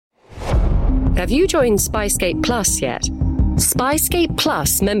Have you joined Spyscape Plus yet? Spyscape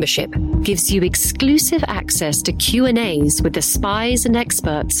Plus membership gives you exclusive access to Q&As with the spies and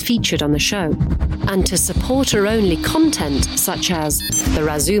experts featured on the show, and to supporter-only content such as The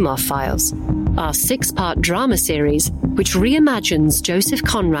Razumov Files, our 6-part drama series which reimagines Joseph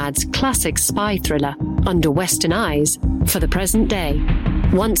Conrad's classic spy thriller Under Western Eyes for the present day.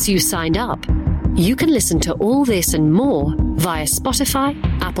 Once you signed up, you can listen to all this and more via Spotify,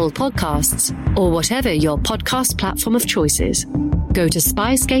 Apple Podcasts, or whatever your podcast platform of choice is. Go to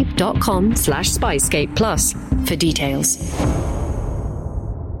spyscape.com/Spyscape Plus for details.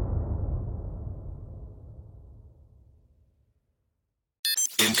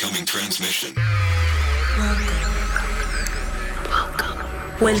 Incoming transmission.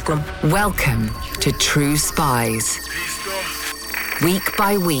 Welcome to True Spies. Week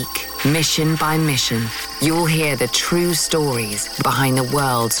by week, mission by mission, you'll hear the true stories behind the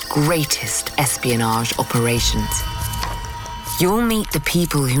world's greatest espionage operations. You'll meet the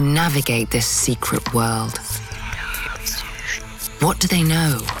people who navigate this secret world. What do they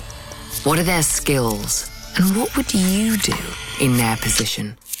know? What are their skills? And what would you do in their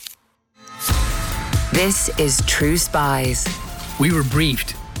position? This is True Spies. We were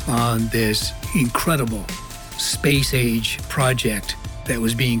briefed on this incredible space-age project that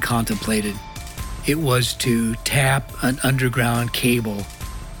was being contemplated. It was to tap an underground cable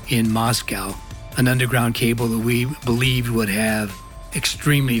in Moscow, an underground cable that we believed would have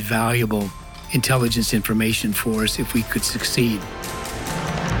extremely valuable intelligence information for us if we could succeed.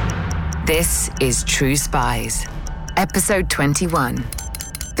 This is True Spies, Episode 21,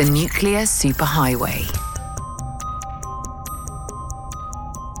 The Nuclear Superhighway.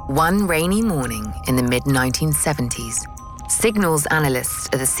 One rainy morning in the mid-1970s, signals analysts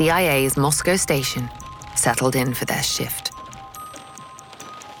at the CIA's Moscow station settled in for their shift.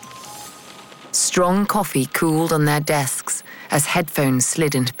 Strong coffee cooled on their desks as headphones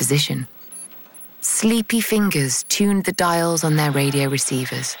slid into position. Sleepy fingers tuned the dials on their radio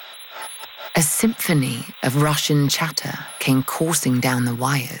receivers. A symphony of Russian chatter came coursing down the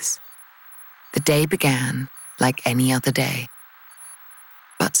wires. The day began like any other day.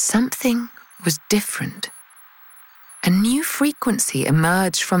 But something was different. A new frequency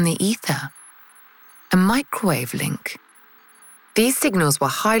emerged from the ether, a microwave link. These signals were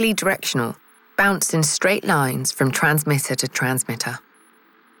highly directional, bounced in straight lines from transmitter to transmitter.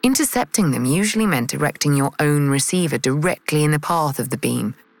 Intercepting them usually meant directing your own receiver directly in the path of the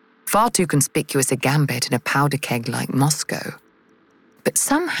beam, far too conspicuous a gambit in a powder keg like Moscow. But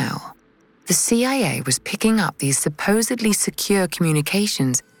somehow, the CIA was picking up these supposedly secure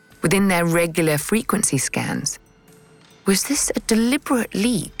communications within their regular frequency scans. Was this a deliberate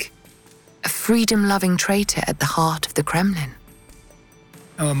leak? A freedom-loving traitor at the heart of the Kremlin?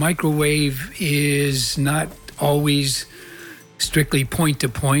 A microwave is not always strictly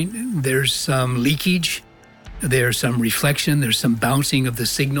point-to-point. There's some leakage, there's some reflection, there's some bouncing of the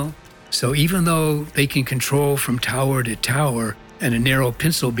signal. So even though they can control from tower to tower and a narrow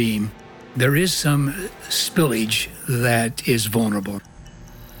pencil beam, there is some spillage that is vulnerable.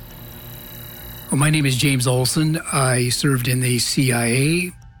 Well, my name is James Olson. I served in the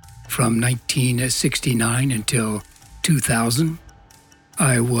CIA from 1969 until 2000.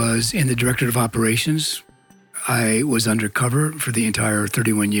 I was in the Directorate of Operations. I was undercover for the entire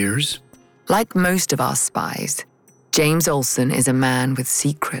 31 years. Like most of our spies, James Olson is a man with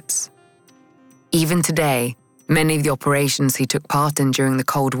secrets. Even today, many of the operations he took part in during the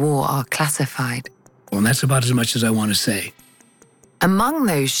Cold War are classified. Well, and that's about as much as I want to say. Among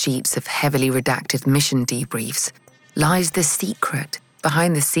those sheets of heavily redacted mission debriefs lies the secret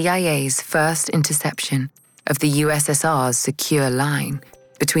behind the CIA's first interception of the USSR's secure line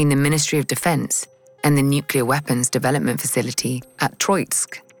between the Ministry of Defense and the nuclear weapons development facility at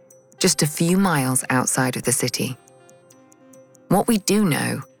Troitsk, just a few miles outside of the city. What we do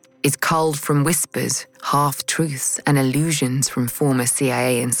know is culled from whispers, half-truths, and illusions from former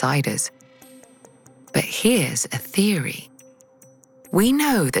CIA insiders. But here's a theory. We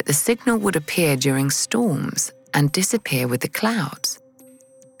know that the signal would appear during storms and disappear with the clouds.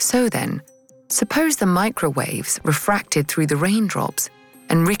 So then, suppose the microwaves refracted through the raindrops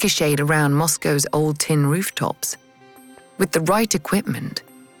and ricocheted around Moscow's old tin rooftops. With the right equipment,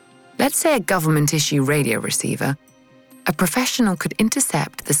 let's say a government-issue radio receiver, a professional could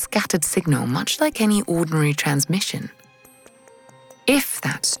intercept the scattered signal much like any ordinary transmission. If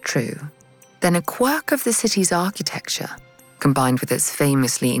that's true, then a quirk of the city's architecture, combined with its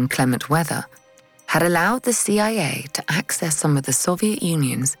famously inclement weather, had allowed the CIA to access some of the Soviet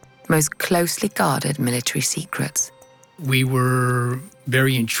Union's most closely guarded military secrets. We were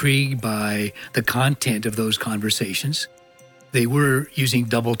very intrigued by the content of those conversations. They were using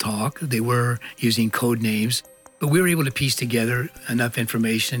double talk. They were using code names. But we were able to piece together enough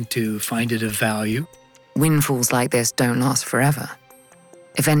information to find it of value. Windfalls like this don't last forever.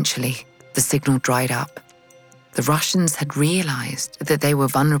 Eventually, the signal dried up. The Russians had realized that they were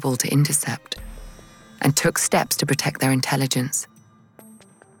vulnerable to intercept and took steps to protect their intelligence.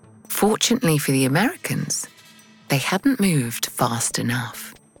 Fortunately for the Americans, they hadn't moved fast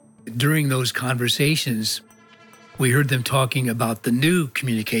enough. During those conversations, we heard them talking about the new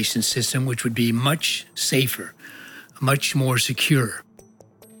communication system, which would be much safer, much more secure.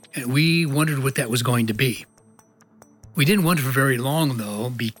 And we wondered what that was going to be. We didn't wonder for very long, though,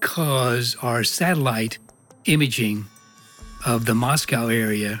 because our satellite imaging of the Moscow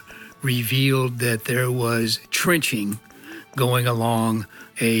area revealed that there was trenching going along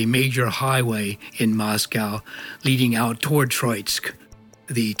a major highway in Moscow leading out toward Troitsk,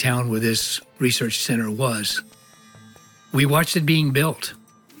 the town where this research center was. We watched it being built,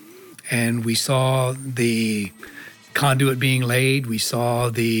 and we saw the conduit being laid. We saw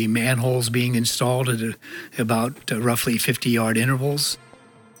the manholes being installed at about roughly 50-yard intervals.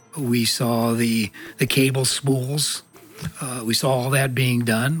 We saw the cable spools. We saw all that being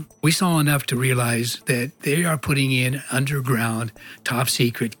done. We saw enough to realize that they are putting in underground,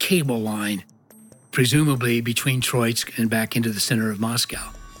 top-secret cable line, presumably between Troitsk and back into the center of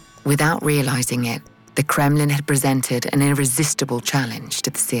Moscow. Without realizing it, the Kremlin had presented an irresistible challenge to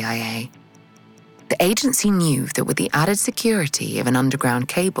the CIA. The agency knew that with the added security of an underground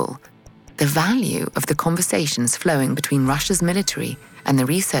cable, the value of the conversations flowing between Russia's military and the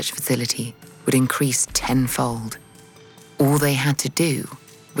research facility would increase tenfold. All they had to do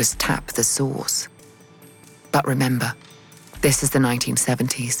was tap the source. But remember, this is the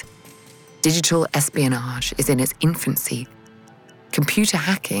 1970s. Digital espionage is in its infancy. Computer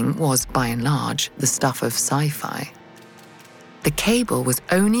hacking was, by and large, the stuff of sci-fi. The cable was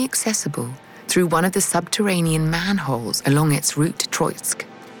only accessible through one of the subterranean manholes along its route to Troitsk.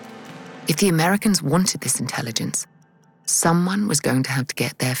 If the Americans wanted this intelligence, someone was going to have to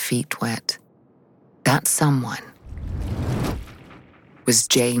get their feet wet. That someone was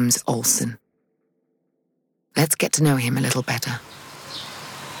James Olson. Let's get to know him a little better.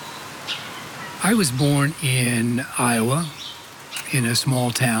 I was born in Iowa, in a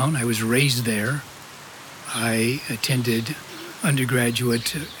small town. I was raised there. I attended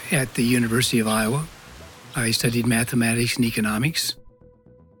undergraduate at the University of Iowa. I studied mathematics and economics.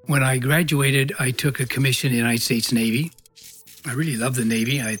 When I graduated, I took a commission in the United States Navy. I really loved the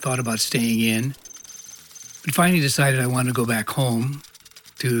Navy. I thought about staying in, but finally decided I wanted to go back home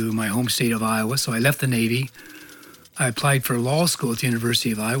to my home state of Iowa, so I left the Navy. I applied for law school at the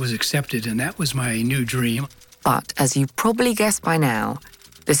University of Iowa, was accepted, and that was my new dream. But as you probably guessed by now,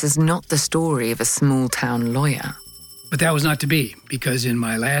 this is not the story of a small-town lawyer. But that was not to be, because in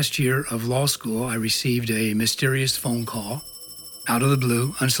my last year of law school, I received a mysterious phone call, out of the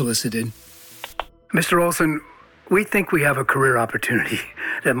blue, unsolicited. Mr. Olson, we think we have a career opportunity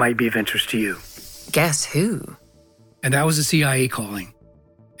that might be of interest to you. Guess who? And that was the CIA calling.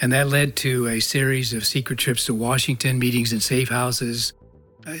 And that led to a series of secret trips to Washington, meetings in safe houses,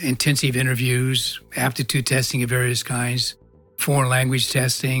 intensive interviews, aptitude testing of various kinds, foreign language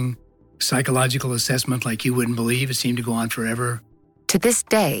testing, psychological assessment like you wouldn't believe. It seemed to go on forever. To this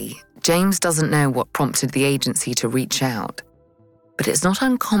day, James doesn't know what prompted the agency to reach out. But it's not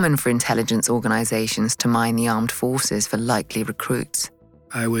uncommon for intelligence organizations to mine the armed forces for likely recruits.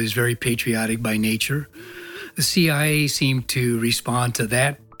 I was very patriotic by nature. The CIA seemed to respond to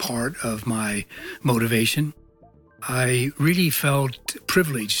that part of my motivation. I really felt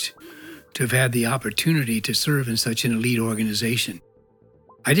privileged to have had the opportunity to serve in such an elite organization.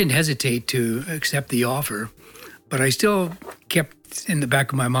 I didn't hesitate to accept the offer, but I still kept in the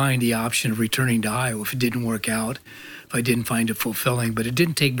back of my mind the option of returning to Iowa if it didn't work out, if I didn't find it fulfilling. But it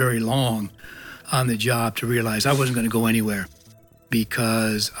didn't take very long on the job to realize I wasn't going to go anywhere,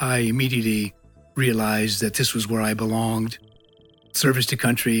 because I immediately realized that this was where I belonged. Service to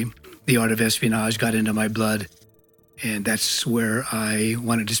country, the art of espionage got into my blood, and that's where I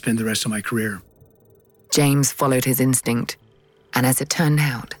wanted to spend the rest of my career. James followed his instinct, and as it turned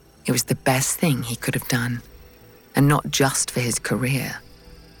out, it was the best thing he could have done, and not just for his career.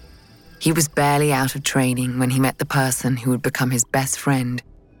 He was barely out of training when he met the person who would become his best friend,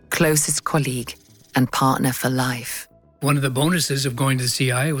 closest colleague, and partner for life. One of the bonuses of going to the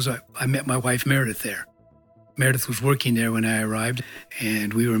CIA was I met my wife Meredith there. Meredith was working there when I arrived,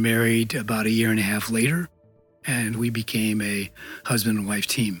 and we were married about 1.5 years later, and we became a husband and wife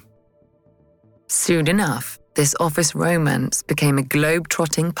team. Soon enough, this office romance became a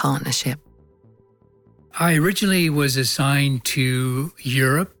globe-trotting partnership. I originally was assigned to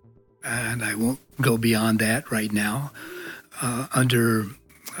Europe, and I won't go beyond that right now, under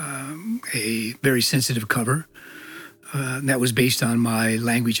a very sensitive cover. That was based on my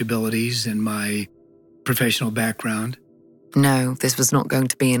language abilities and my professional background. No, this was not going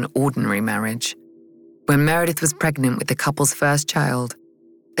to be an ordinary marriage. When Meredith was pregnant with the couple's first child,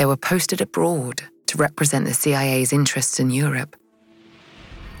 they were posted abroad to represent the CIA's interests in Europe.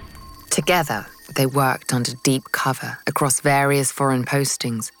 Together, they worked under deep cover across various foreign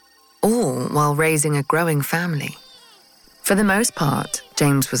postings, all while raising a growing family. For the most part,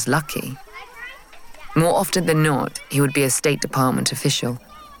 James was lucky. More often than not, he would be a State Department official,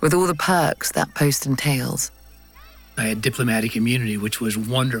 with all the perks that post entails. I had diplomatic immunity, which was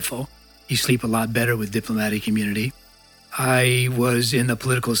wonderful. You sleep a lot better with diplomatic immunity. I was in the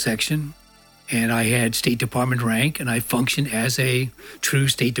political section, and I had State Department rank, and I functioned as a true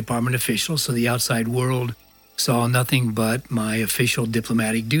State Department official, so the outside world saw nothing but my official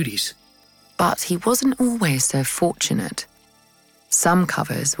diplomatic duties. But he wasn't always so fortunate. Some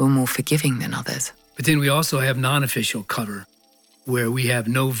covers were more forgiving than others. But then we also have non-official cover, where we have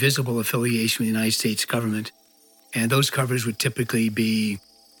no visible affiliation with the United States government. And those covers would typically be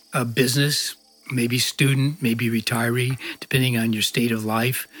a business, maybe student, maybe retiree, depending on your state of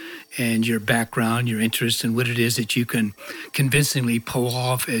life and your background, your interests, and what it is that you can convincingly pull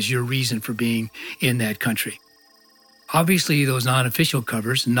off as your reason for being in that country. Obviously, those non-official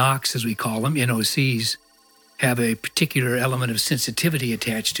covers, NOCs as we call them, NOCs, have a particular element of sensitivity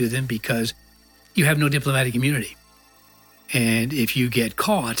attached to them because you have no diplomatic immunity. And if you get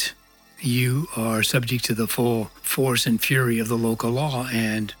caught, you are subject to the full force and fury of the local law,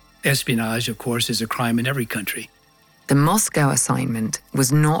 and espionage, of course, is a crime in every country. The Moscow assignment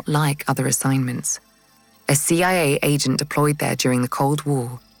was not like other assignments. A CIA agent deployed there during the Cold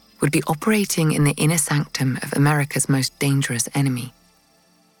War would be operating in the inner sanctum of America's most dangerous enemy.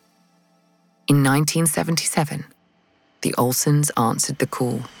 In 1977, the Olsons answered the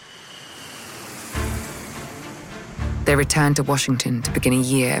call. They returned to Washington to begin a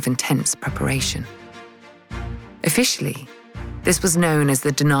year of intense preparation. Officially, this was known as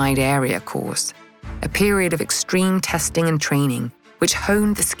the Denied Area Course, a period of extreme testing and training which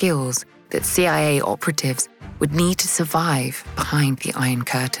honed the skills that CIA operatives would need to survive behind the Iron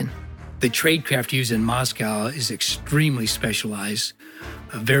Curtain. The tradecraft used in Moscow is extremely specialized,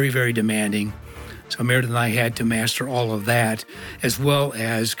 very, very demanding. So Meredith and I had to master all of that, as well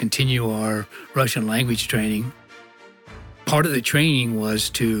as continue our Russian language training. Part of the training was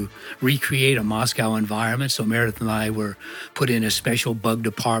to recreate a Moscow environment. So Meredith and I were put in a special bug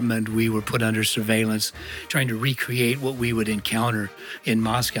department. We were put under surveillance, trying to recreate what we would encounter in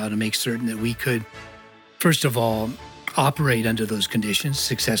Moscow to make certain that we could, first of all, operate under those conditions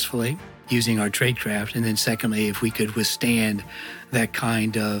successfully using our tradecraft. And then secondly, if we could withstand that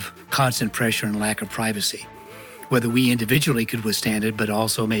kind of constant pressure and lack of privacy, whether we individually could withstand it, but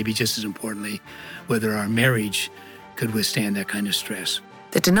also maybe just as importantly, whether our marriage could withstand that kind of stress.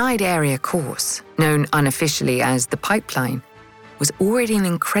 The Denied Area Course, known unofficially as the Pipeline, was already an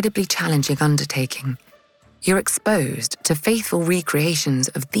incredibly challenging undertaking. You're exposed to faithful recreations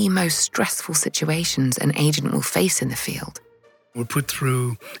of the most stressful situations an agent will face in the field. We're put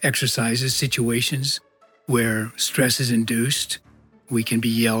through exercises, situations where stress is induced. We can be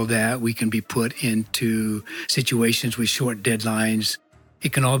yelled at. We can be put into situations with short deadlines.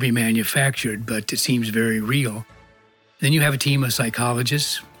 It can all be manufactured, but it seems very real. Then you have a team of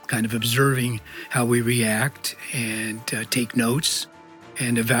psychologists kind of observing how we react and take notes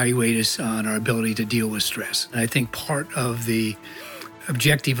and evaluate us on our ability to deal with stress. And I think part of the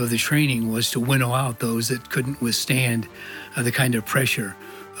objective of the training was to winnow out those that couldn't withstand the kind of pressure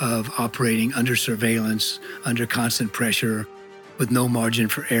of operating under surveillance, under constant pressure, with no margin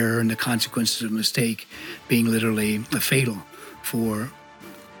for error, and the consequences of mistake being literally fatal for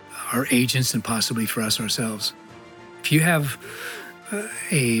our agents and possibly for us ourselves. If you have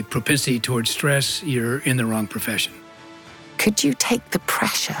a propensity towards stress, you're in the wrong profession. Could you take the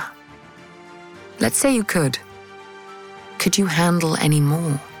pressure? Let's say you could. Could you handle any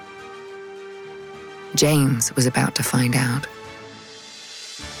more? James was about to find out.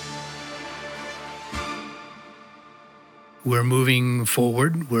 We're moving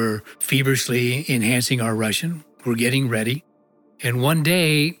forward. We're feverishly enhancing our Russian. We're getting ready. And one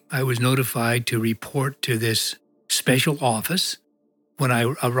day, I was notified to report to this special office. When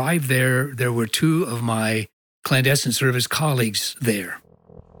I arrived there, there were two of my clandestine service colleagues there.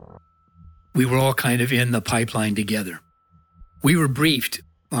 We were all kind of in the pipeline together. We were briefed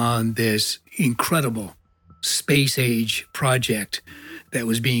on this incredible space-age project that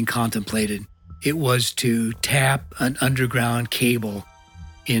was being contemplated. It was to tap an underground cable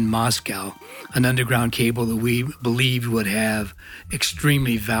in Moscow, an underground cable that we believed would have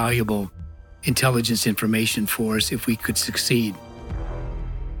extremely valuable intelligence information for us if we could succeed.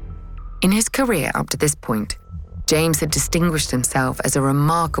 In his career up to this point, James had distinguished himself as a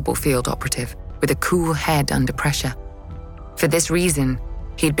remarkable field operative with a cool head under pressure. For this reason,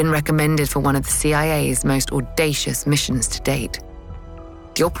 he'd been recommended for one of the CIA's most audacious missions to date.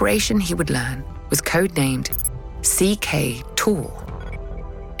 The operation he would learn was codenamed CK Tor.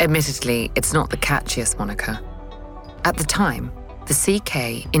 Admittedly, it's not the catchiest moniker. At the time, the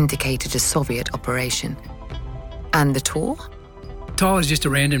CK indicated a Soviet operation. And the Tor? Tor is just a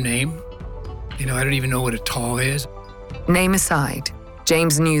random name. I don't even know what a Tor is. Name aside,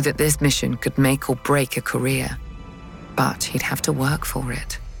 James knew that this mission could make or break a career. But he'd have to work for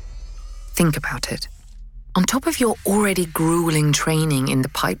it. Think about it. On top of your already grueling training in the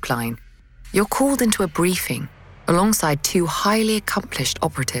pipeline, you're called into a briefing alongside two highly accomplished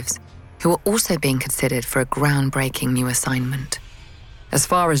operatives who are also being considered for a groundbreaking new assignment. As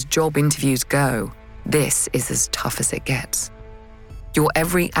far as job interviews go, this is as tough as it gets. Your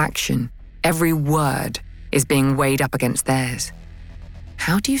every action, every word is being weighed up against theirs.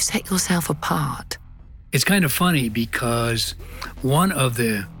 How do you set yourself apart? It's kind of funny because one of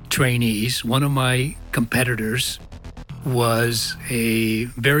the trainees, one of my competitors, was a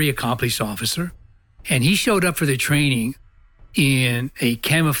very accomplished officer, and he showed up for the training in a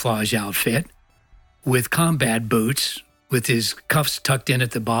camouflage outfit with combat boots, with his cuffs tucked in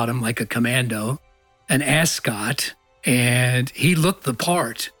at the bottom like a commando, an ascot, and he looked the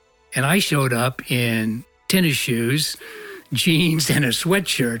part. And I showed up in tennis shoes, jeans, and a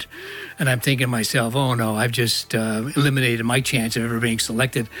sweatshirt. And I'm thinking to myself, oh no, I've just eliminated my chance of ever being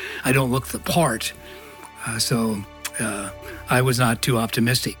selected. I don't look the part. So I was not too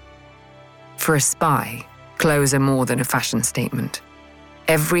optimistic. For a spy, clothes are more than a fashion statement.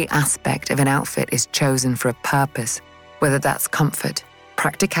 Every aspect of an outfit is chosen for a purpose, whether that's comfort,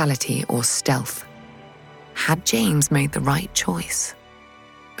 practicality, or stealth. Had James made the right choice?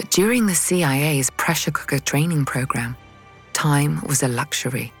 But during the CIA's pressure cooker training program, time was a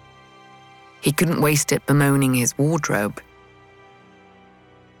luxury. He couldn't waste it bemoaning his wardrobe.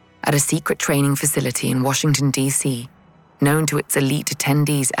 At a secret training facility in Washington, D.C., known to its elite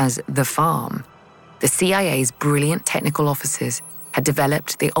attendees as The Farm, the CIA's brilliant technical officers had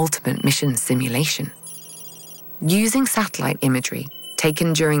developed the ultimate mission simulation. Using satellite imagery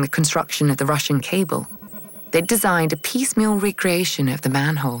taken during the construction of the Russian cable, they'd designed a piecemeal recreation of the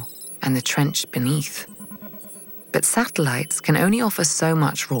manhole and the trench beneath. But satellites can only offer so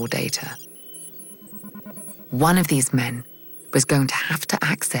much raw data. One of these men was going to have to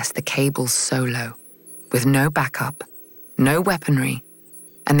access the cable solo, with no backup, no weaponry,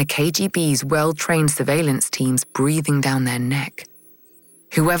 and the KGB's well-trained surveillance teams breathing down their neck.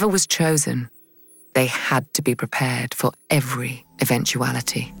 Whoever was chosen, they had to be prepared for every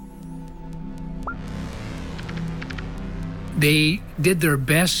eventuality. They did their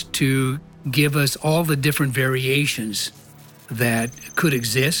best to give us all the different variations that could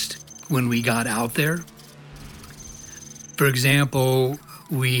exist when we got out there. For example,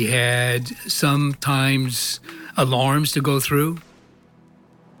 we had sometimes alarms to go through.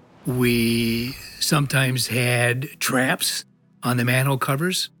 We sometimes had traps on the manhole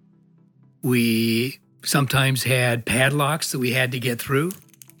covers. We sometimes had padlocks that we had to get through.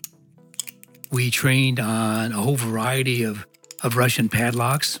 We trained on a whole variety of Russian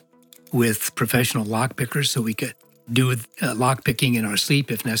padlocks with professional lockpickers so we could do lockpicking in our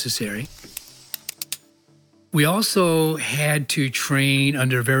sleep if necessary. We also had to train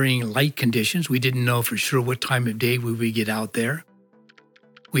under varying light conditions. We didn't know for sure what time of day we would get out there.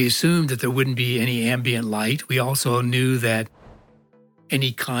 We assumed that there wouldn't be any ambient light. We also knew that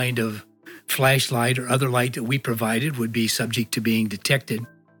any kind of flashlight or other light that we provided would be subject to being detected.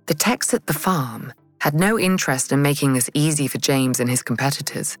 The techs at the farm had no interest in making this easy for James and his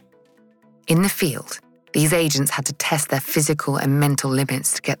competitors. In the field, these agents had to test their physical and mental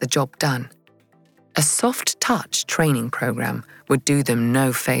limits to get the job done. A soft-touch training program would do them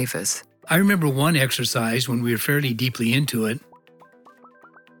no favors. I remember one exercise when we were fairly deeply into it,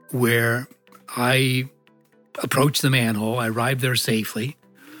 where I approached the manhole. I arrived there safely,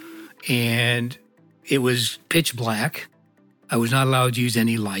 and it was pitch black. I was not allowed to use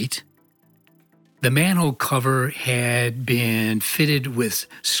any light. The manhole cover had been fitted with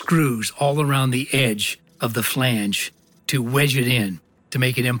screws all around the edge of the flange to wedge it in, to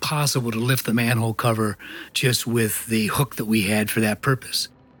make it impossible to lift the manhole cover just with the hook that we had for that purpose.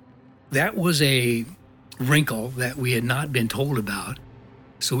 That was a wrinkle that we had not been told about.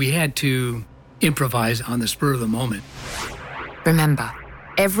 So we had to improvise on the spur of the moment. Remember,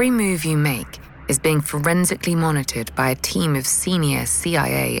 every move you make is being forensically monitored by a team of senior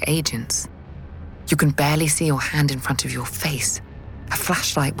CIA agents. You can barely see your hand in front of your face. A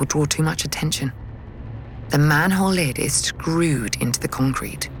flashlight will draw too much attention. The manhole lid is screwed into the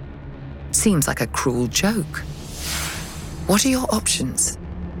concrete. Seems like a cruel joke. What are your options?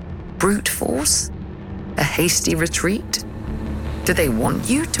 Brute force? A hasty retreat? Do they want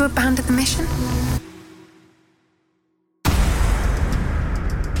you to abandon the mission?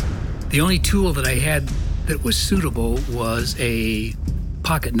 The only tool that I had that was suitable was a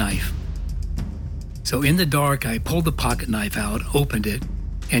pocket knife. So in the dark, I pulled the pocket knife out, opened it,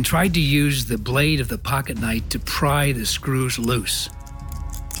 and tried to use the blade of the pocket knife to pry the screws loose.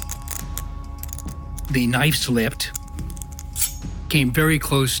 The knife slipped, came very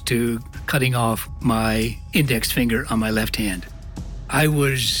close to cutting off my index finger on my left hand. I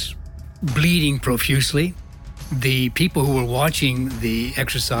was bleeding profusely. The people who were watching the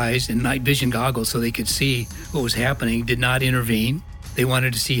exercise in night vision goggles so they could see what was happening did not intervene. They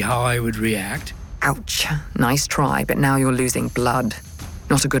wanted to see how I would react. Ouch. Nice try, but now you're losing blood.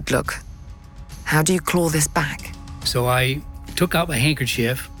 Not a good look. How do you claw this back? So I took out my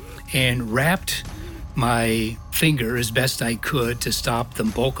handkerchief and wrapped my finger as best I could to stop the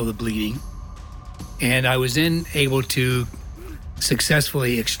bulk of the bleeding. And I was then able to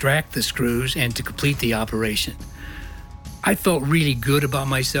successfully extract the screws and to complete the operation. I felt really good about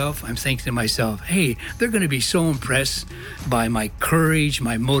myself. I'm thinking to myself, hey, they're going to be so impressed by my courage,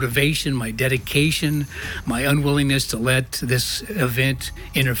 my motivation, my dedication, my unwillingness to let this event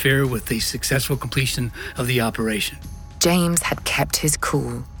interfere with the successful completion of the operation. James had kept his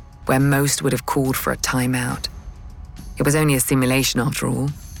cool, where most would have called for a timeout. It was only a simulation after all,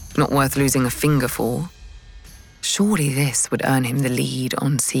 not worth losing a finger for. Surely this would earn him the lead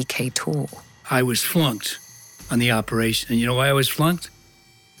on CK Tour. I was flunked on the operation. And you know why I was flunked?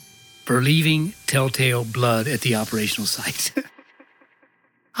 For leaving telltale blood at the operational site.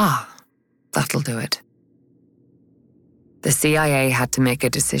 That'll do it. The CIA had to make a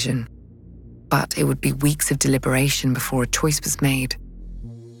decision, but it would be weeks of deliberation before a choice was made.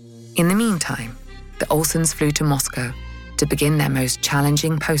 In the meantime, the Olsons flew to Moscow to begin their most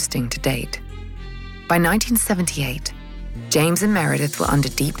challenging posting to date. By 1978, James and Meredith were under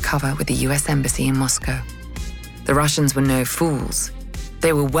deep cover with the US Embassy in Moscow. The Russians were no fools.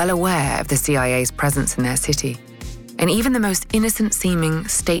 They were well aware of the CIA's presence in their city, and even the most innocent-seeming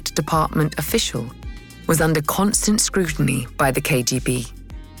State Department official was under constant scrutiny by the KGB.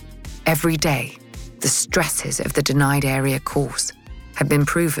 Every day, the stresses of the denied area course had been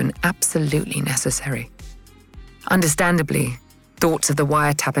proven absolutely necessary. Understandably, thoughts of the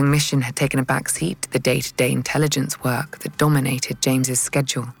wiretapping mission had taken a backseat to the day-to-day intelligence work that dominated James's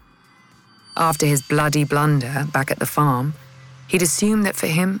schedule. After his bloody blunder back at the farm, he'd assumed that for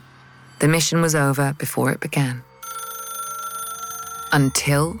him, the mission was over before it began.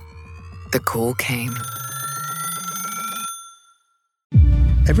 Until the call came.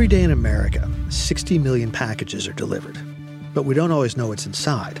 Every day in America, 60 million packages are delivered, but we don't always know what's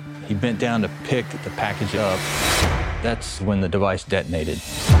inside. He bent down to pick the package up. That's when the device detonated.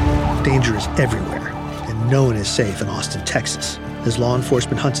 Danger is everywhere, and no one is safe in Austin, Texas, as law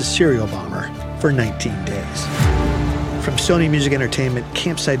enforcement hunts a serial bomber for 19 days. From Sony Music Entertainment,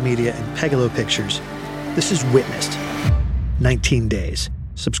 Campside Media, and Pegalo Pictures, this is Witnessed. 19 Days.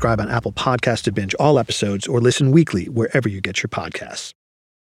 Subscribe on Apple Podcasts to binge all episodes or listen weekly wherever you get your podcasts.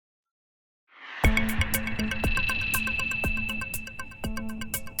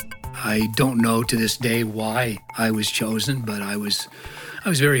 I don't know to this day why I was chosen, but I was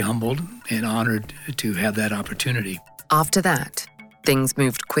very humbled and honored to have that opportunity. After that, things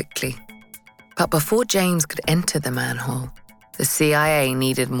moved quickly. But before James could enter the manhole, the CIA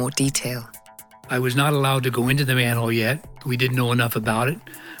needed more detail. I was not allowed to go into the manhole yet. We didn't know enough about it.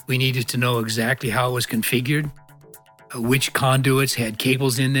 We needed to know exactly how it was configured, which conduits had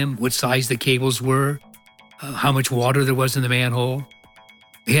cables in them, what size the cables were, how much water there was in the manhole.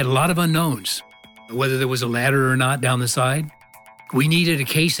 We had a lot of unknowns, whether there was a ladder or not down the side. We needed a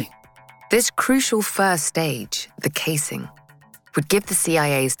casing. This crucial first stage, the casing, would give the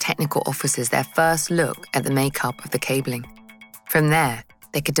CIA's technical officers their first look at the makeup of the cabling. From there,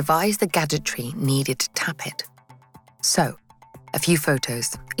 they could devise the gadgetry needed to tap it. So, a few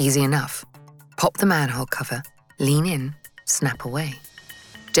photos, easy enough. Pop the manhole cover, lean in, snap away.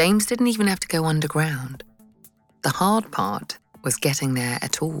 James didn't even have to go underground. The hard part was getting there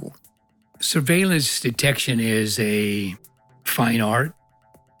at all. Surveillance detection is a fine art.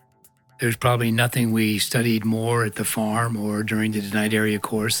 There's probably nothing we studied more at the farm or during the denied area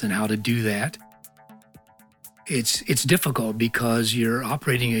course than how to do that. It's difficult because you're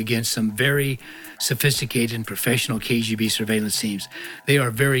operating against some very sophisticated and professional KGB surveillance teams. They are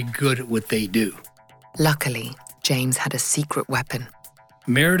very good at what they do. Luckily, James had a secret weapon.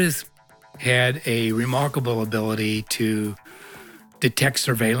 Meredith had a remarkable ability to detect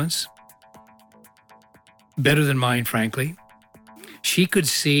surveillance, better than mine, frankly. She could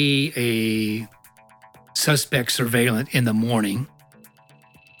see a suspect surveillant in the morning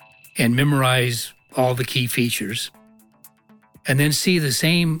and memorize all the key features, and then see the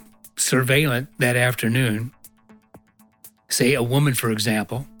same surveillant that afternoon, say a woman, for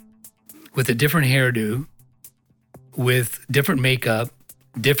example, with a different hairdo, with different makeup,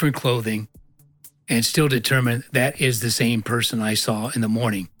 different clothing, and still determine that is the same person I saw in the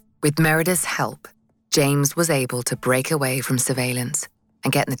morning. With Meredith's help, James was able to break away from surveillance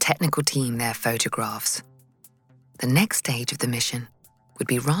and get the technical team their photographs. The next stage of the mission would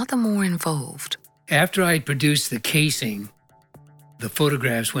be rather more involved. After I produced the casing, the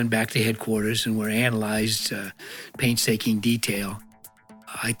photographs went back to headquarters and were analyzed painstaking detail.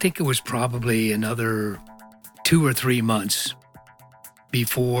 I think it was probably another 2 or 3 months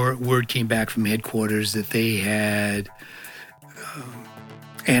before word came back from headquarters that they had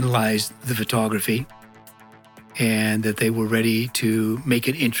analyzed the photography and that they were ready to make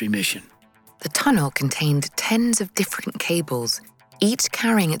an entry mission. The tunnel contained tens of different cables, each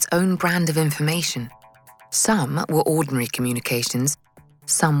carrying its own brand of information. Some were ordinary communications,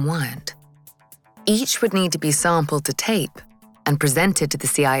 some weren't. Each would need to be sampled to tape and presented to the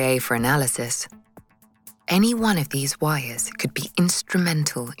CIA for analysis. Any one of these wires could be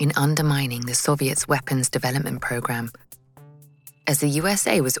instrumental in undermining the Soviets' weapons development program. As the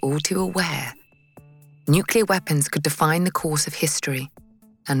USA was all too aware, nuclear weapons could define the course of history,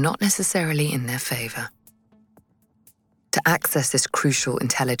 and not necessarily in their favor. To access this crucial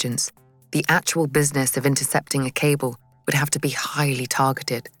intelligence, the actual business of intercepting a cable would have to be highly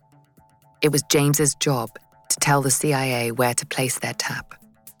targeted. It was James's job to tell the CIA where to place their tap.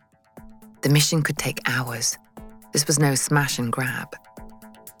 The mission could take hours. This was no smash and grab.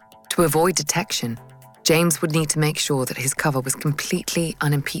 To avoid detection, James would need to make sure that his cover was completely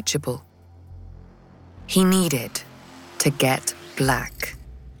unimpeachable. He needed to get black.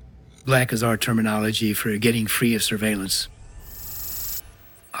 Black is our terminology for getting free of surveillance.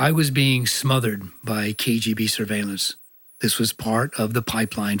 I was being smothered by KGB surveillance. This was part of the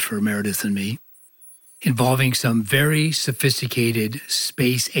pipeline for Meredith and me, involving some very sophisticated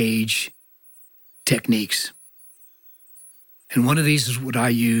space-age techniques. And one of these is what I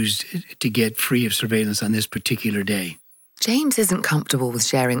used to get free of surveillance on this particular day. James isn't comfortable with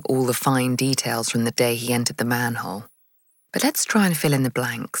sharing all the fine details from the day he entered the manhole. But let's try and fill in the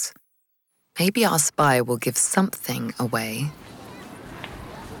blanks. Maybe our spy will give something away.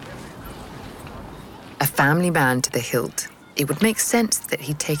 A family man to the hilt, it would make sense that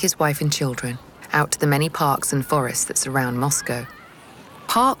he'd take his wife and children out to the many parks and forests that surround Moscow.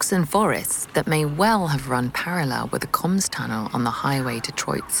 Parks and forests that may well have run parallel with the comms tunnel on the highway to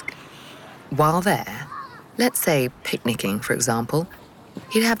Troitsk. While there, let's say picnicking, for example,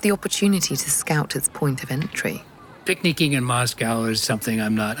 he'd have the opportunity to scout its point of entry. Picnicking in Moscow is something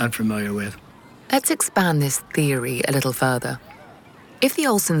I'm not unfamiliar with. Let's expand this theory a little further. If the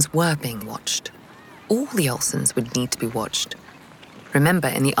Olsons were being watched, all the Olsons would need to be watched. Remember,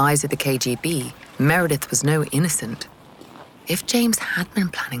 in the eyes of the KGB, Meredith was no innocent. If James had been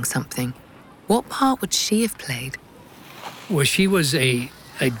planning something, what part would she have played? Well, she was a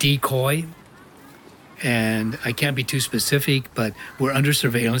decoy, and I can't be too specific, but we're under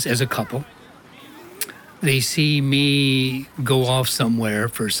surveillance as a couple. They see me go off somewhere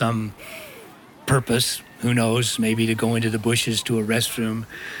for some purpose, who knows, maybe to go into the bushes to a restroom,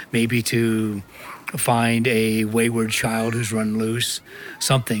 maybe to find a wayward child who's run loose,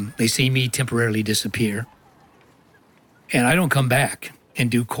 something. They see me temporarily disappear. And I don't come back in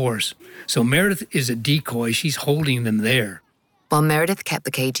due course. So Meredith is a decoy. She's holding them there. While Meredith kept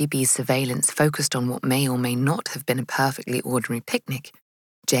the KGB's surveillance focused on what may or may not have been a perfectly ordinary picnic,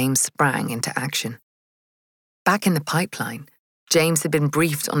 James sprang into action. Back in the pipeline, James had been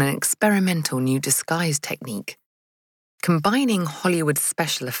briefed on an experimental new disguise technique. Combining Hollywood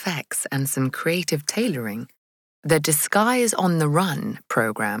special effects and some creative tailoring, the Disguise on the Run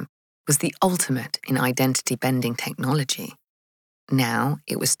program was the ultimate in identity-bending technology. Now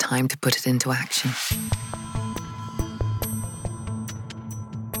it was time to put it into action.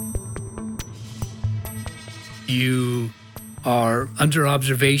 You are under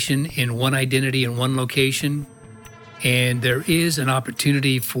observation in one identity in one location, And there is an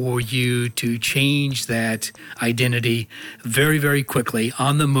opportunity for you to change that identity very, very quickly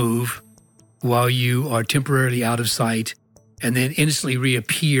on the move while you are temporarily out of sight, and then instantly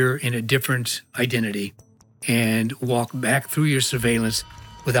reappear in a different identity and walk back through your surveillance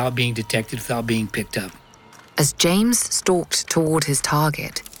without being detected, without being picked up. As James stalked toward his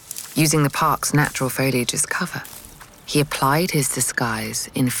target, using the park's natural foliage as cover, he applied his disguise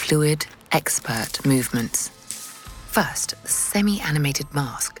in fluid, expert movements. First, the semi-animated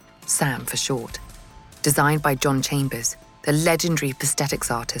mask, Sam for short, designed by John Chambers, the legendary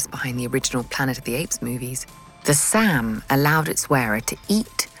prosthetics artist behind the original Planet of the Apes movies. The Sam allowed its wearer to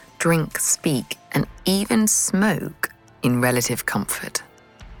eat, drink, speak, and even smoke in relative comfort.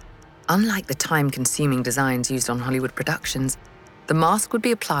 Unlike the time-consuming designs used on Hollywood productions, the mask would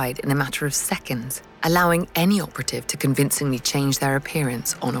be applied in a matter of seconds, allowing any operative to convincingly change their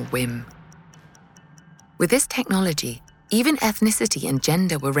appearance on a whim. With this technology, even ethnicity and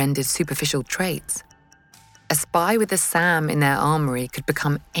gender were rendered superficial traits. A spy with a Sam in their armory could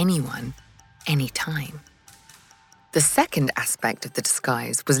become anyone, anytime. The second aspect of the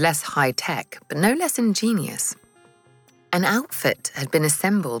disguise was less high-tech, but no less ingenious. An outfit had been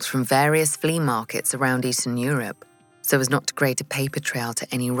assembled from various flea markets around Eastern Europe, so as not to create a paper trail to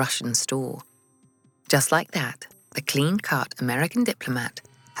any Russian store. Just like that, the clean-cut American diplomat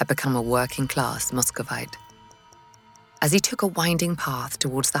had become a working-class Muscovite. As he took a winding path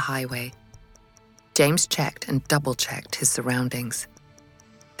towards the highway, James checked and double-checked his surroundings.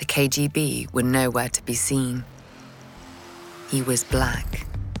 The KGB were nowhere to be seen. He was black.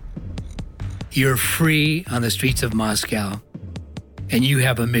 You're free on the streets of Moscow, and you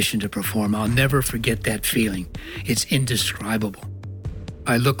have a mission to perform. I'll never forget that feeling. It's indescribable.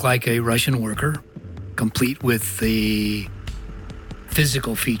 I look like a Russian worker, complete with the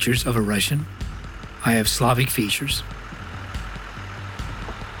physical features of a Russian. I have Slavic features.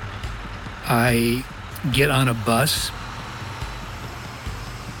 I get on a bus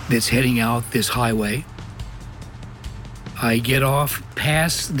that's heading out this highway. I get off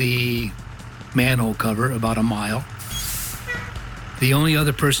past the manhole cover about a mile. The only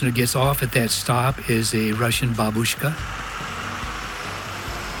other person who gets off at that stop is a Russian babushka.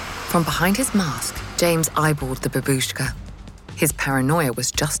 From behind his mask, James eyeballed the babushka. His paranoia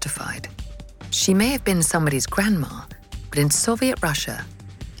was justified. She may have been somebody's grandma, but in Soviet Russia,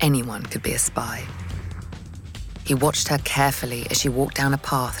 anyone could be a spy. He watched her carefully as she walked down a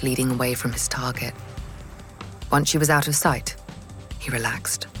path leading away from his target. Once she was out of sight, he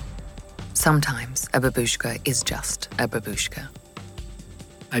relaxed. Sometimes a babushka is just a babushka.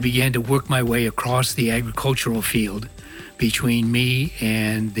 I began to work my way across the agricultural field between me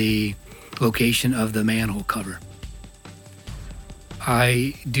and the location of the manhole cover.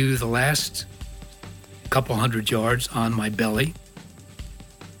 I do the last couple hundred yards on my belly.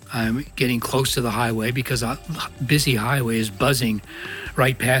 I'm getting close to the highway because a busy highway is buzzing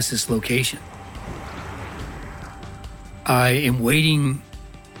right past this location. I am waiting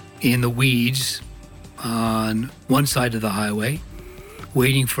in the weeds on one side of the highway,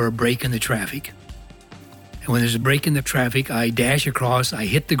 waiting for a break in the traffic. And when there's a break in the traffic, I dash across, I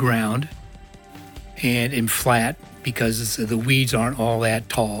hit the ground, and am flat because the weeds aren't all that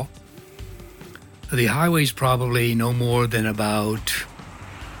tall. The highway's probably no more than about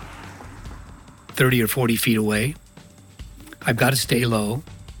 30 or 40 feet away. I've got to stay low.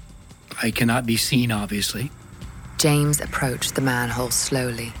 I cannot be seen, obviously. James approached the manhole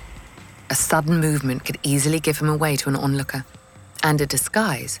slowly. A sudden movement could easily give him away to an onlooker, and a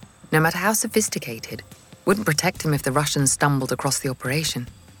disguise, no matter how sophisticated, wouldn't protect him if the Russians stumbled across the operation.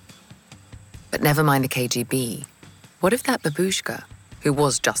 But never mind the KGB. What if that babushka, who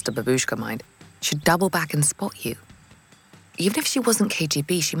was just a babushka mind, should double back and spot you? Even if she wasn't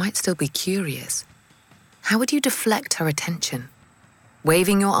KGB, she might still be curious. How would you deflect her attention?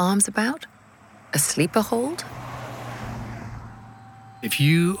 Waving your arms about? A sleeper hold? If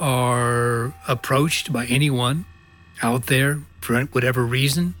you are approached by anyone out there for whatever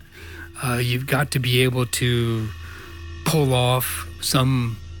reason, you've got to be able to pull off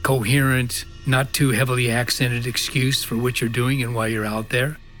some coherent, not too heavily accented excuse for what you're doing and why you're out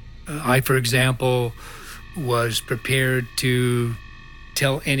there. I, for example, was prepared to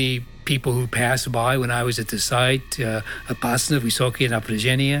tell any people who pass by when I was at the site, опасно, высокое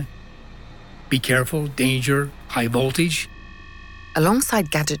напряжение, be careful, danger, high voltage.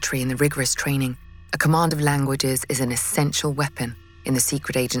 Alongside gadgetry and the rigorous training, a command of languages is an essential weapon in the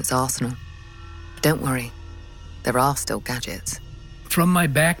secret agent's arsenal. But don't worry, there are still gadgets. From my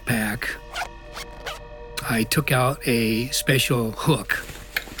backpack, I took out a special hook,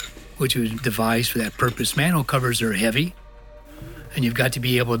 which was devised for that purpose. Manhole covers are heavy, and you've got to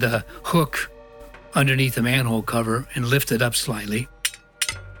be able to hook underneath the manhole cover and lift it up slightly.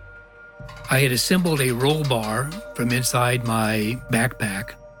 I had assembled a roll bar from inside my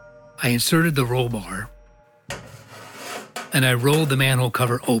backpack. I inserted the roll bar, and I rolled the manhole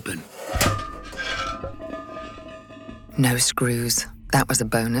cover open. No screws. That was a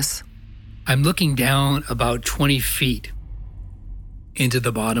bonus. I'm looking down about 20 feet into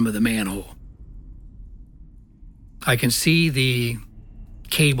the bottom of the manhole. I can see the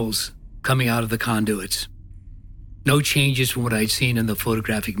cables coming out of the conduits. No changes from what I'd seen in the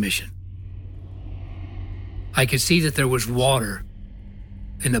photographic mission. I could see that there was water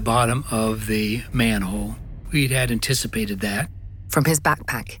in the bottom of the manhole. We'd had anticipated that. From his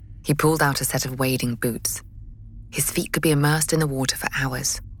backpack, he pulled out a set of wading boots. His feet could be immersed in the water for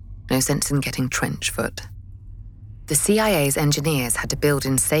hours. No sense in getting trench foot. The CIA's engineers had to build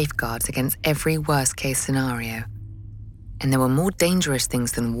in safeguards against every worst-case scenario. And there were more dangerous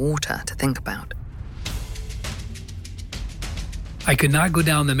things than water to think about. I could not go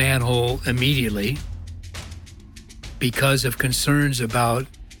down the manhole immediately because of concerns about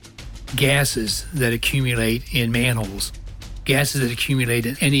gases that accumulate in manholes, gases that accumulate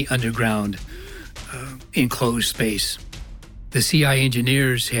in any underground enclosed space. The CIA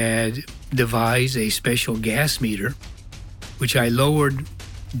engineers had devised a special gas meter, which I lowered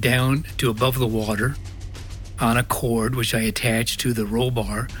down to above the water on a cord, which I attached to the roll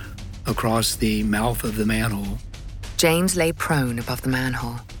bar across the mouth of the manhole. James lay prone above the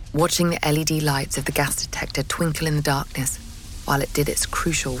manhole, watching the LED lights of the gas detector twinkle in the darkness while it did its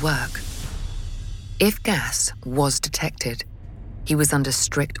crucial work. If gas was detected, he was under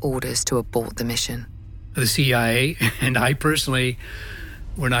strict orders to abort the mission. The CIA and I personally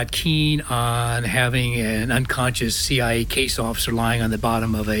were not keen on having an unconscious CIA case officer lying on the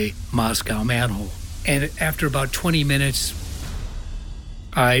bottom of a Moscow manhole. And after about 20 minutes,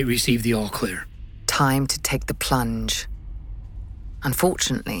 I received the all clear. Time to take the plunge.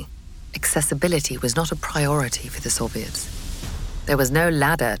 Unfortunately, accessibility was not a priority for the Soviets. There was no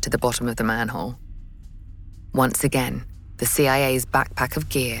ladder to the bottom of the manhole. Once again, the CIA's backpack of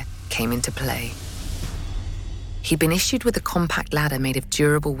gear came into play. He'd been issued with a compact ladder made of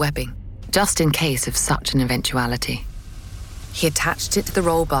durable webbing, just in case of such an eventuality. He attached it to the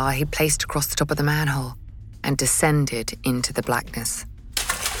roll bar he placed across the top of the manhole and descended into the blackness.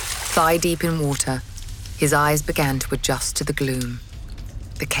 Thigh-deep in water, his eyes began to adjust to the gloom.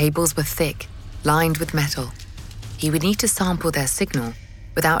 The cables were thick, lined with metal. He would need to sample their signal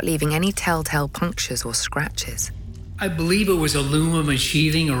without leaving any telltale punctures or scratches. I believe it was aluminum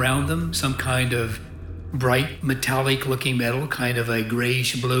sheathing around them, some kind of bright metallic-looking metal, kind of a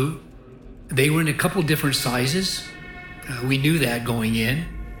grayish blue. They were in a couple different sizes. We knew that going in,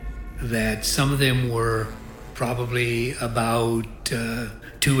 that some of them were probably about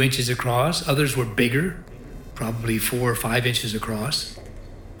 2 inches across. Others were bigger, probably 4 or 5 inches across.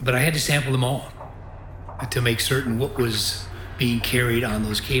 But I had to sample them all to make certain what was being carried on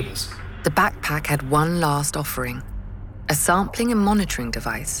those cables. The backpack had one last offering, a sampling and monitoring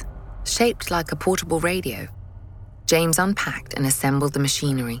device, shaped like a portable radio. James unpacked and assembled the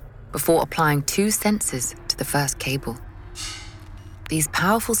machinery before applying 2 sensors to the first cable. These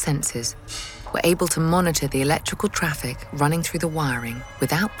powerful sensors were able to monitor the electrical traffic running through the wiring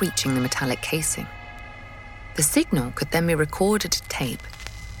without breaching the metallic casing. The signal could then be recorded to tape,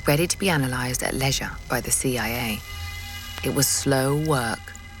 ready to be analyzed at leisure by the CIA. It was slow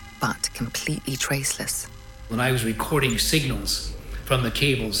work, but completely traceless. When I was recording signals from the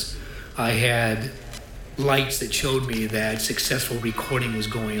cables, I had lights that showed me that successful recording was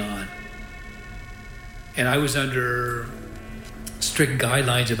going on. And I was under strict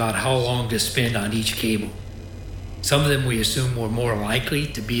guidelines about how long to spend on each cable. Some of them we assumed were more likely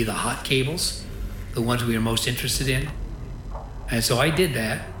to be the hot cables, the ones we were most interested in. And so I did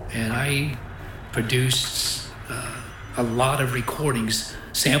that, and I produced a lot of recordings,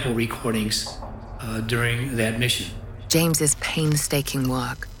 sample recordings, during that mission. James's painstaking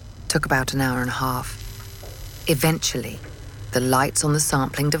work took about an hour and a half. Eventually, the lights on the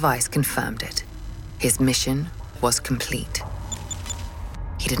sampling device confirmed it. His mission was complete.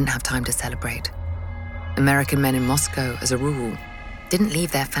 He didn't have time to celebrate. American men in Moscow, as a rule, didn't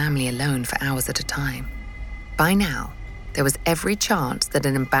leave their family alone for hours at a time. By now, there was every chance that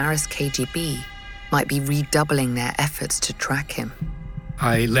an embarrassed KGB might be redoubling their efforts to track him.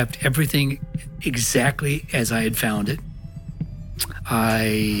 I left everything exactly as I had found it.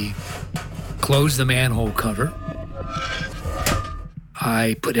 I closed the manhole cover.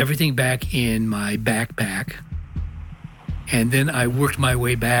 I put everything back in my backpack. And then I worked my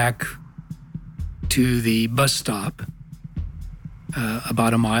way back to the bus stop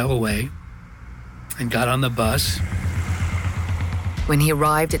about a mile away and got on the bus. When he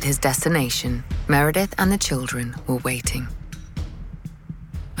arrived at his destination, Meredith and the children were waiting.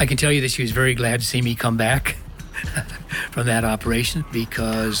 I can tell you that she was very glad to see me come back from that operation,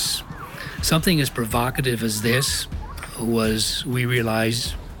 because something as provocative as this was, we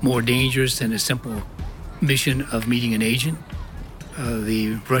realized, more dangerous than a simple mission of meeting an agent.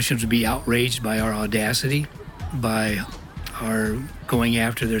 The Russians would be outraged by our audacity, by our going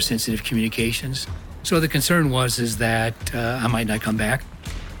after their sensitive communications. So the concern is that I might not come back.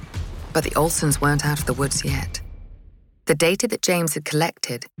 But the Olsons weren't out of the woods yet. The data that James had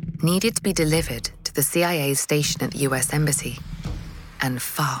collected needed to be delivered to the CIA's station at the US Embassy. And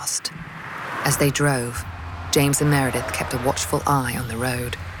fast. As they drove, James and Meredith kept a watchful eye on the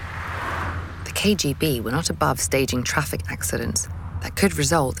road. The KGB were not above staging traffic accidents that could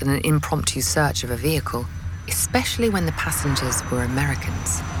result in an impromptu search of a vehicle, especially when the passengers were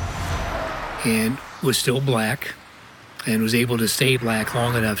Americans. And was still black, and was able to stay black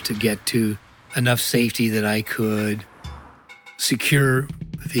long enough to get to enough safety that I could secure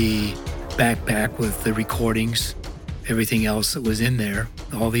the backpack with the recordings, everything else that was in there,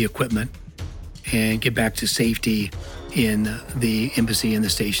 all the equipment, and get back to safety in the embassy and the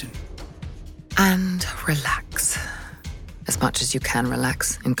station. And relax. As much as you can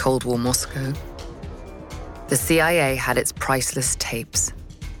relax in Cold War Moscow. The CIA had its priceless tapes.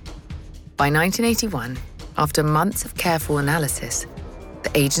 By 1981, after months of careful analysis,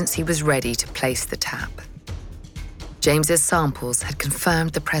 the agency was ready to place the tap. James's samples had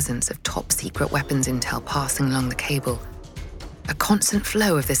confirmed the presence of top-secret weapons intel passing along the cable. A constant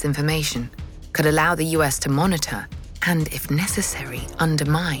flow of this information could allow the US to monitor and, if necessary,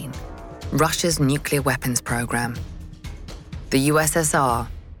 undermine Russia's nuclear weapons program. The USSR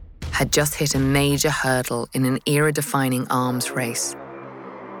had just hit a major hurdle in an era-defining arms race.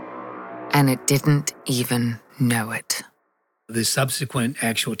 And it didn't even know it. The subsequent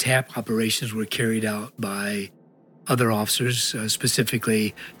actual TAP operations were carried out by other officers,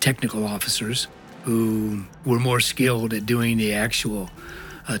 specifically technical officers, who were more skilled at doing the actual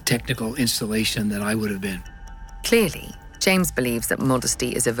technical installation than I would have been. Clearly, James believes that modesty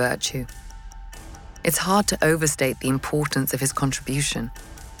is a virtue. It's hard to overstate the importance of his contribution.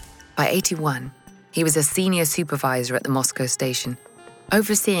 By 81, he was a senior supervisor at the Moscow station,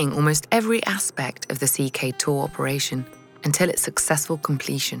 overseeing almost every aspect of the CK-TOR operation until its successful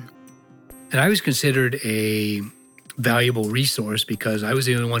completion. And I was considered a valuable resource because I was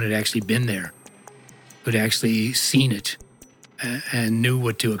the only one who'd actually been there, who'd actually seen it and knew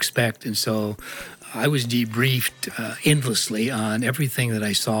what to expect. And so I was debriefed endlessly on everything that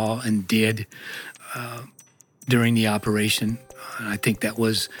I saw and did during the operation. And I think that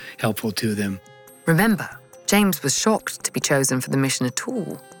was helpful to them. Remember, James was shocked to be chosen for the mission at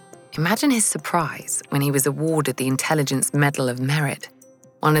all. Imagine his surprise when he was awarded the Intelligence Medal of Merit,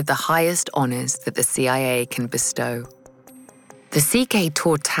 one of the highest honors that the CIA can bestow. The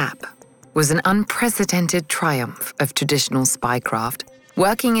CK-TOR TAP was an unprecedented triumph of traditional spycraft,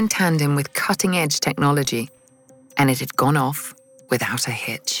 working in tandem with cutting-edge technology, and it had gone off without a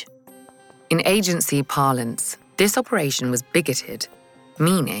hitch. In agency parlance, this operation was bigoted,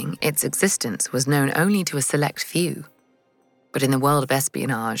 meaning its existence was known only to a select few. But in the world of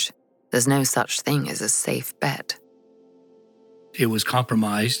espionage, there's no such thing as a safe bet. It was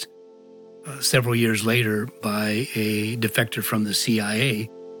compromised several years later by a defector from the CIA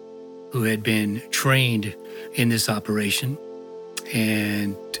who had been trained in this operation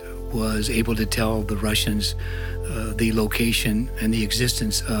and was able to tell the Russians the location and the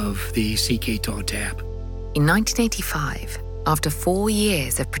existence of the CK-TOR TAP. In 1985, after 4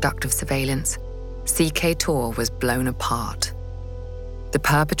 years of productive surveillance, CK-TOR was blown apart. The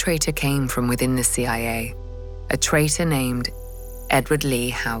perpetrator came from within the CIA, a traitor named Edward Lee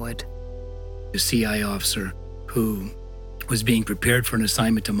Howard. A CIA officer who was being prepared for an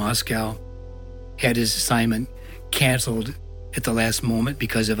assignment to Moscow, had his assignment canceled at the last moment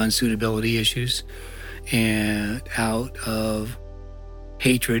because of unsuitability issues, and out of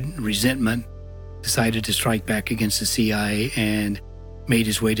hatred, resentment, decided to strike back against the CIA and made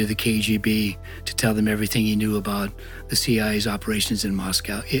his way to the KGB to tell them everything he knew about the CIA's operations in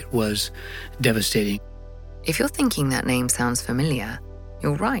Moscow. It was devastating. If you're thinking that name sounds familiar,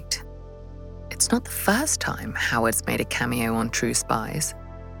 you're right. It's not the first time Howard's made a cameo on True Spies.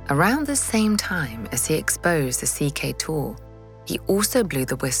 Around the same time as he exposed the CK-TOR, he also blew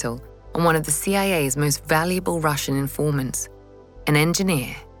the whistle on one of the CIA's most valuable Russian informants, an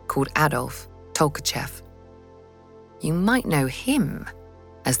engineer called Adolf Tolkachev. you might know him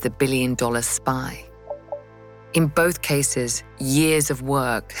as the billion-dollar spy. In both cases, years of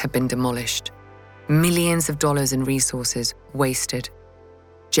work had been demolished, millions of dollars in resources wasted.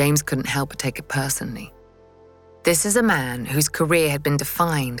 James couldn't help but take it personally. This is a man whose career had been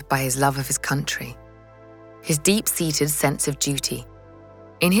defined by his love of his country, his deep-seated sense of duty.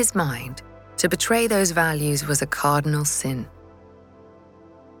 In his mind, to betray those values was a cardinal sin.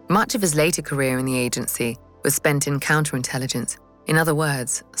 Much of his later career in the agency was spent in counterintelligence, in other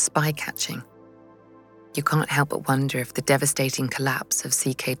words, spy catching. You can't help but wonder if the devastating collapse of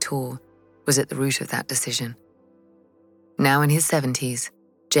CK Tor was at the root of that decision. Now in his 70s,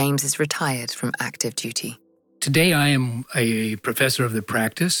 James is retired from active duty. Today I am a professor of the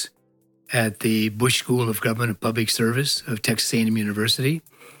practice at the Bush School of Government and Public Service of Texas A&M University.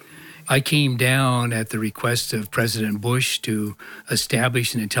 I came down at the request of President Bush to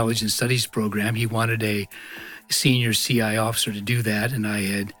establish an intelligence studies program. He wanted a senior CI officer to do that, and I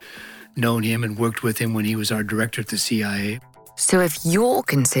had known him and worked with him when he was our director at the CIA. So if you're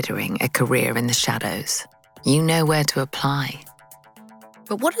considering a career in the shadows, you know where to apply.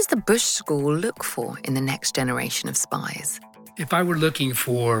 But what does the Bush School look for in the next generation of spies? If I were looking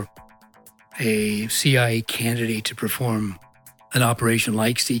for a CIA candidate to perform an operation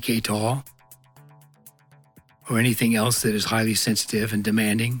like CK Tor or anything else that is highly sensitive and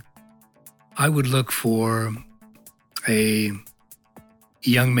demanding, I would look for a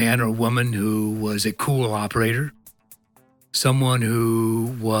young man or woman who was a cool operator, someone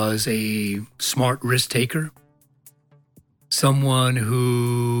who was a smart risk taker, someone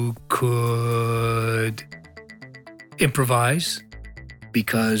who could improvise,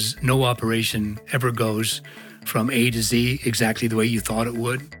 because no operation ever goes from A to Z exactly the way you thought it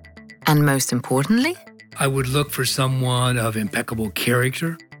would. And most importantly? I would look for someone of impeccable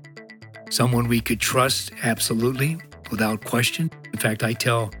character, someone we could trust absolutely, without question. In fact, I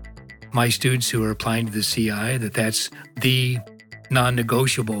tell my students who are applying to the CI that that's the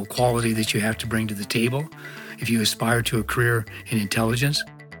non-negotiable quality that you have to bring to the table. If you aspire to a career in intelligence,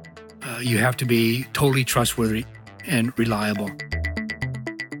 you have to be totally trustworthy and reliable.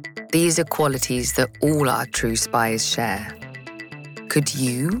 These are qualities that all our true spies share. Could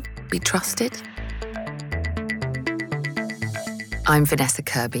you be trusted? I'm Vanessa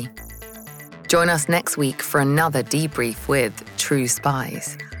Kirby. Join us next week for another debrief with True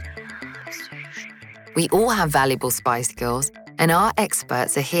Spies. We all have valuable spy skills, and our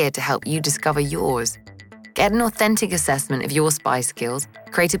experts are here to help you discover yours. Get an authentic assessment of your spy skills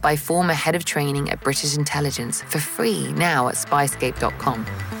created by former head of training at British Intelligence for free now at spyscape.com.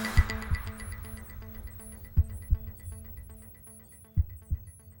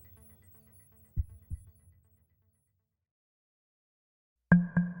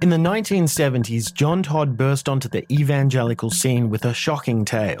 In the 1970s, John Todd burst onto the evangelical scene with a shocking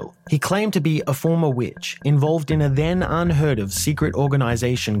tale. He claimed to be a former witch involved in a then unheard-of secret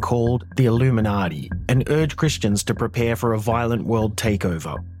organization called the Illuminati and urged Christians to prepare for a violent world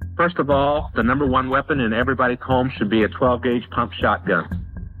takeover. First of all, the number one weapon in everybody's home should be a 12-gauge pump shotgun.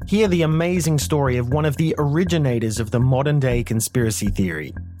 Hear the amazing story of one of the originators of the modern-day conspiracy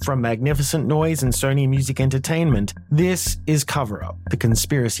theory. From Magnificent Noise and Sony Music Entertainment, this is Cover Up, the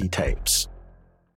Conspiracy Tapes.